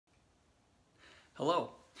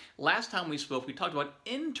Hello. Last time we spoke, we talked about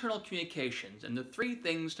internal communications and the three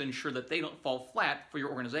things to ensure that they don't fall flat for your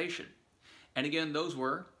organization. And again, those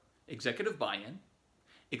were executive buy-in,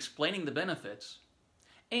 explaining the benefits,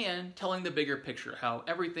 and telling the bigger picture, how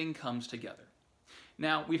everything comes together.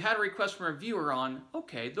 Now, we've had a request from a viewer on,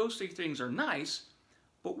 okay, those three things are nice,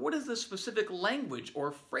 but what is the specific language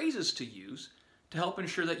or phrases to use to help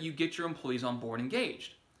ensure that you get your employees on board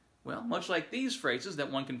engaged? Well, much like these phrases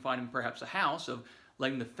that one can find in perhaps a house of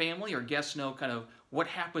letting the family or guests know kind of what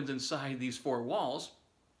happens inside these four walls,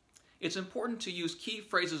 it's important to use key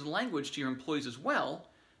phrases and language to your employees as well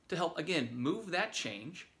to help, again, move that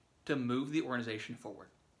change, to move the organization forward.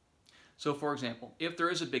 So for example, if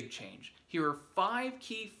there is a big change, here are 5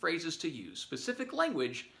 key phrases to use, specific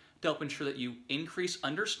language to help ensure that you increase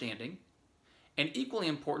understanding and, equally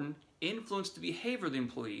important, influence the behavior of the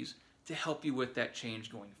employees to help you with that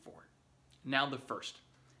change going forward. Now the first,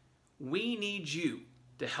 we need you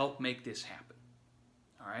to help make this happen.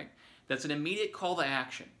 All right? That's an immediate call to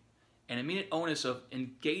action, an immediate onus of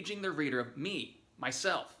engaging the reader of me,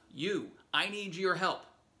 myself, you. I need your help.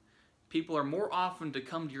 People are more often to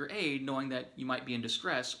come to your aid knowing that you might be in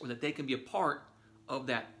distress or that they can be a part of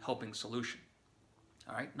that helping solution.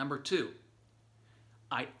 All right? Number 2,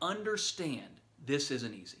 I understand this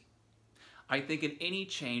isn't easy. I think in any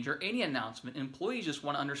change or any announcement, employees just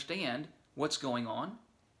want to understand what's going on,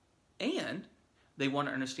 and they want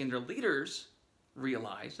to understand their leaders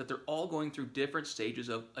realize that they're all going through different stages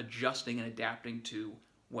of adjusting and adapting to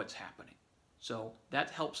what's happening. So that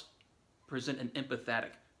helps present an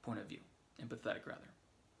empathetic point of view. Empathetic, rather.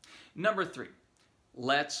 Number 3,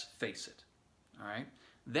 let's face it. All right?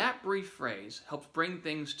 That brief phrase helps bring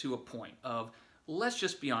things to a point of, let's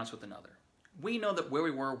just be honest with another. We know that where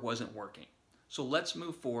we were wasn't working. So let's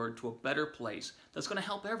move forward to a better place that's going to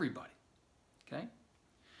help everybody. Okay?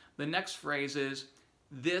 The next phrase is,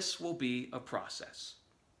 this will be a process.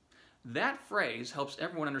 That phrase helps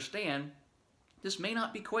everyone understand this may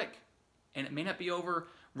not be quick and it may not be over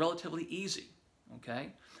relatively easy.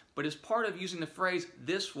 Okay? But as part of using the phrase,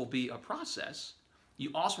 this will be a process,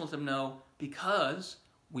 you also want them to know because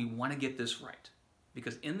we want to get this right.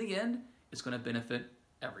 Because in the end, it's going to benefit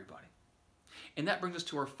everybody. And that brings us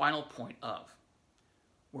to our final point of,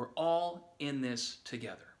 we're all in this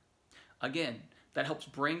together. Again, that helps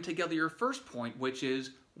bring together your first point, which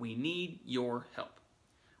is we need your help.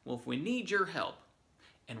 Well, if we need your help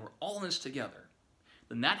and we're all in this together,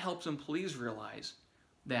 then that helps employees realize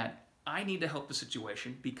that I need to help the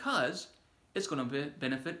situation because it's going to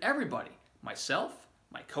benefit everybody. Myself,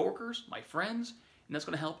 my coworkers, my friends, and that's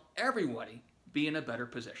going to help everybody be in a better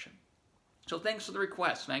position. So thanks for the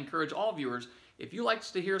request, and I encourage all viewers, if you'd like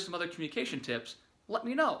to hear some other communication tips, let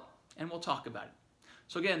me know, and we'll talk about it.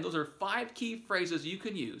 So again, those are 5 key phrases you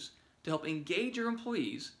can use to help engage your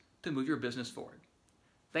employees to move your business forward.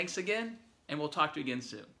 Thanks again, and we'll talk to you again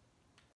soon.